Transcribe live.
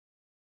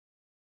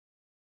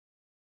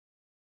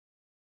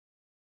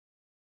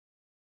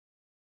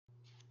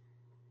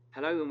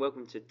Hello and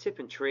welcome to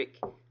Tip&Trick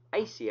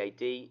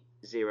ACAD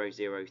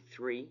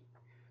 003,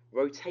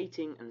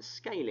 Rotating and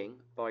Scaling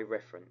by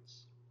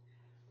Reference.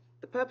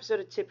 The purpose of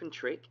the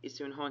Tip&Trick is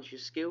to enhance your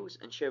skills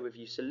and share with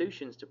you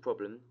solutions to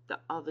problems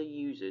that other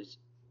users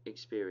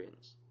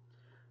experience.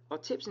 Our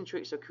tips and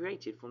tricks are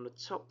created from the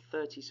top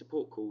 30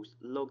 support calls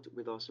logged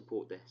with our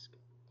support desk.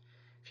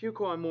 If you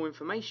require more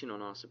information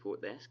on our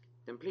support desk,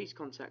 then please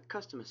contact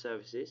customer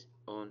services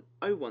on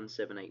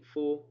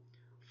 01784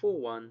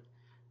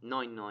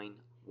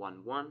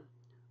 419911,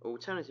 or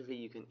alternatively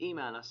you can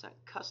email us at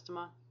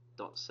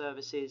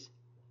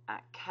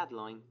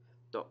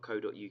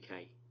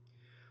customer.services@cadline.co.uk.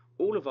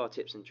 All of our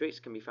tips and tricks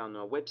can be found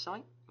on our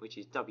website, which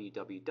is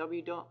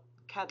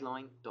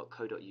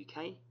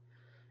www.cadline.co.uk,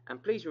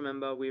 and please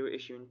remember we are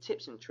issuing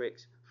tips and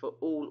tricks for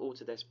all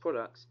Autodesk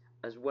products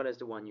as well as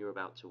the one you're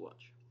about to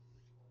watch.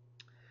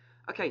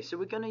 Okay, so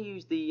we're going to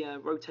use the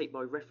rotate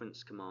by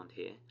reference command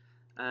here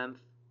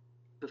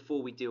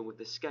before we deal with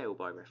the scale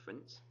by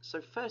reference.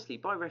 So firstly,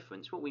 by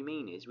reference, what we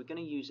mean is we're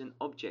going to use an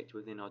object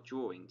within our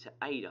drawing to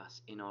aid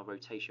us in our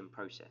rotation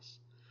process.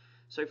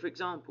 So for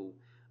example,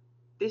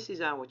 this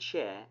is our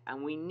chair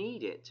and we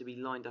need it to be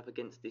lined up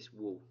against this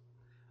wall.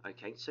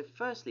 Okay, so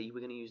firstly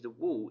we're going to use the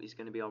wall is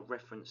going to be our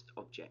referenced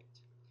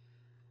object.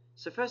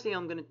 So firstly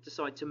I'm going to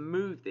decide to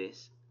move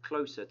this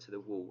closer to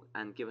the wall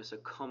and give us a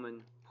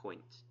common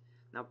point.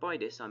 Now by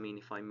this I mean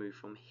if I move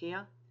from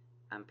here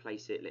and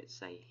place it, let's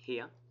say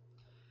here,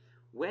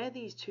 where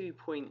these 2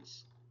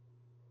 points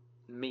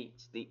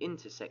meet the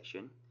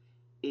intersection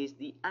is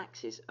the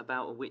axis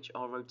about which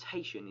our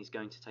rotation is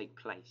going to take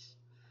place.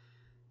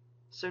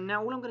 So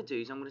now all I'm going to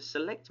do is I'm going to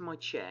select my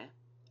chair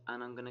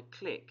and I'm going to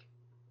click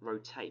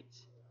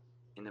rotate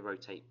in the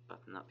rotate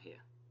button up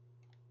here.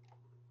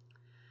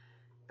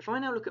 If I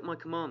now look at my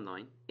command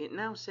line, it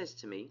now says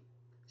to me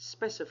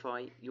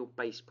specify your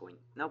base point.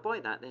 Now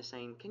by that they're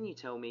saying, can you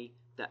tell me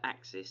the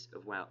axis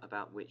of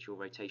about which your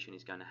rotation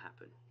is going to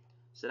happen?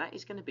 So that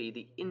is going to be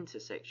the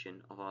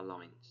intersection of our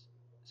lines.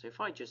 So if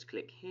I just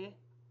click here,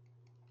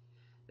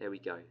 there we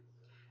go.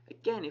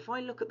 Again, if I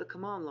look at the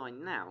command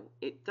line now,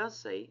 it does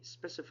say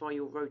specify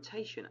your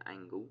rotation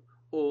angle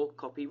or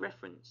copy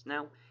reference.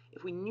 Now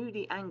if we knew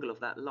the angle of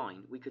that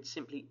line, we could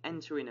simply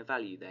enter in a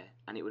value there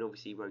and it would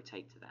obviously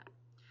rotate to that.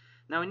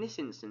 Now in this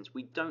instance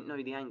we don't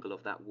know the angle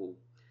of that wall,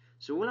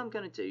 so all I'm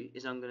going to do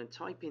is I'm going to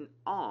type in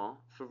R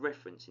for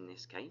reference in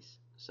this case.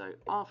 So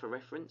R for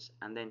reference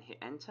and then hit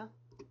enter.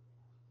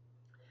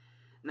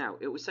 Now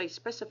it will say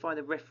specify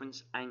the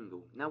reference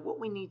angle. Now what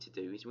we need to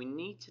do is we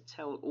need to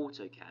tell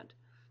AutoCAD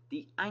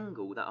the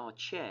angle that our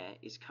chair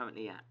is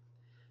currently at.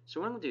 So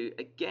what I'm going to do,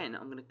 again,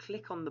 I'm going to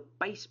click on the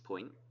base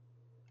point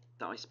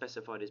that I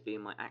specified as being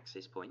my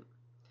axis point,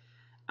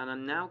 and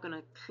I'm now going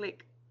to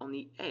click on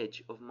the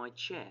edge of my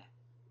chair,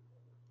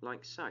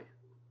 like so.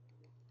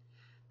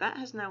 That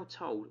has now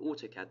told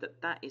AutoCAD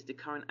that that is the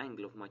current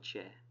angle of my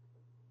chair.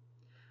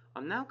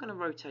 I'm now going to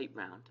rotate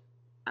round,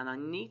 and I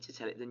need to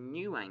tell it the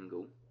new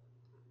angle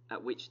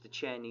at which the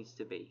chair needs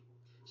to be.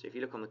 So if you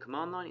look on the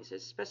command line, it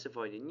says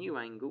specify the new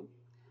angle.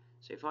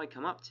 So if I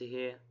come up to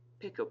here,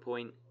 pick a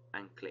point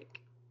and click.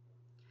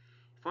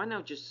 If I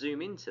now just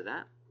zoom into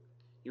that,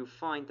 you'll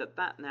find that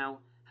that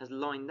now has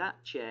lined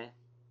that chair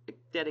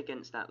dead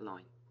against that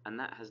line, and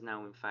that has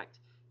now in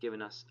fact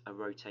given us a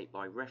rotate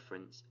by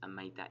reference and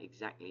made that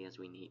exactly as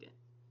we need it.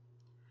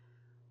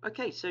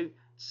 Okay, so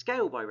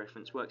scale by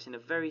reference works in a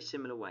very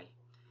similar way.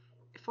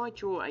 If I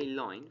draw a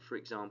line, for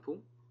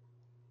example,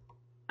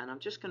 and I'm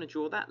just going to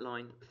draw that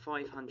line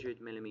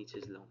 500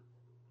 millimeters long,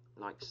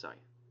 like so.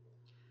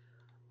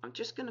 I'm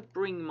just going to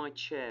bring my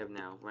chair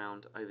now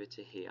round over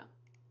to here,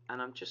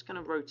 and I'm just going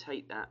to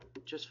rotate that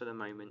just for the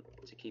moment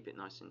to keep it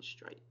nice and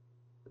straight.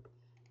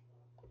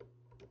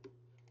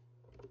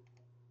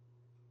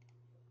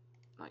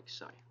 Like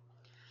so.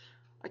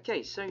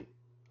 Okay, so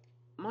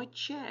my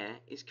chair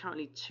is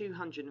currently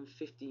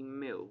 250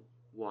 mil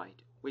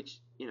wide,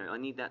 which, I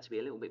need that to be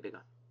a little bit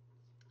bigger.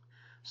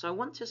 So I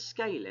want to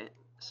scale it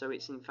so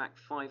it's in fact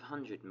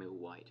 500 mil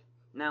wide.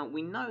 Now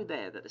we know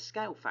there that the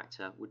scale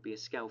factor would be a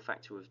scale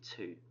factor of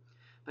 2.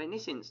 But in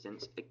this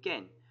instance,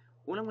 again,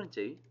 all I'm going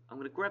to do, I'm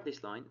going to grab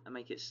this line and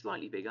make it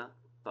slightly bigger,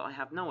 but I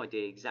have no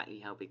idea exactly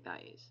how big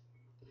that is.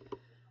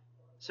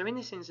 So in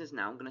this instance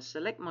now, I'm going to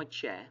select my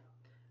chair,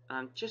 and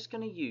I'm just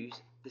going to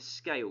use the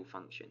scale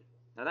function.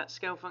 Now that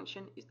scale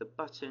function is the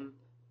button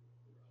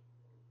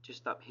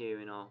just up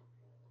here in our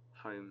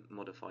home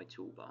modified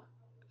toolbar.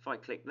 If I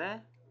click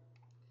there,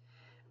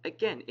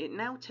 again, it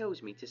now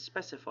tells me to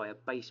specify a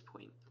base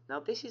point. Now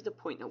this is the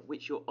point at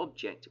which your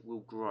object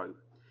will grow.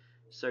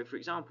 So for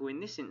example, in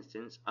this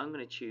instance, I'm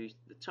going to choose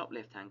the top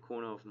left hand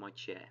corner of my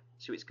chair.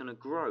 So it's going to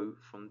grow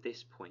from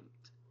this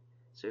point.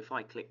 So if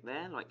I click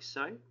there, like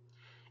so,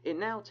 it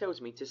now tells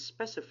me to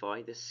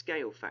specify the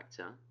scale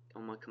factor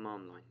on my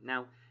command line.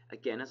 Now,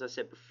 again, as I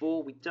said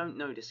before, we don't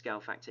know the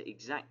scale factor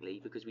exactly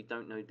because we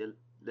don't know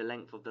the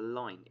length of the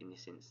line in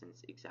this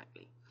instance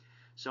exactly.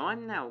 So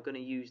I'm now going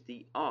to use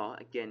the R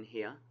again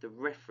here, the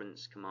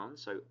reference command.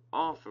 So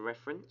R for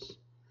reference.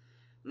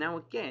 Now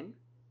again,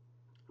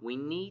 we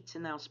need to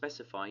now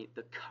specify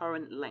the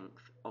current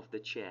length of the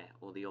chair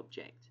or the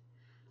object.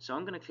 So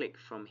I'm going to click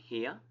from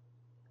here,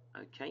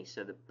 okay,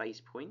 so the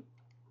base point,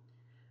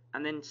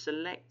 and then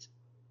select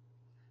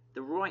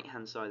the right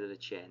hand side of the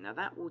chair. Now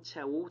that will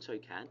tell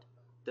AutoCAD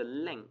the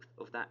length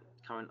of that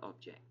current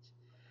object.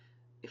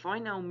 If I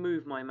now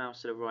move my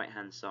mouse to the right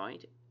hand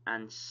side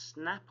and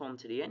snap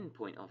onto the end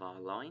point of our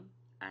line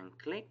and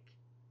click,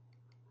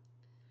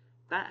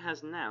 that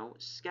has now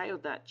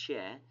scaled that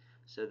chair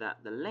so that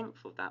the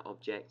length of that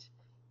object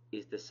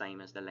is the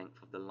same as the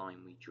length of the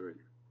line we drew.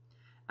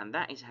 And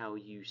that is how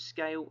you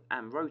scale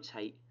and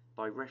rotate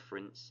by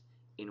reference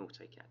in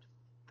AutoCAD.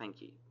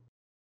 Thank you.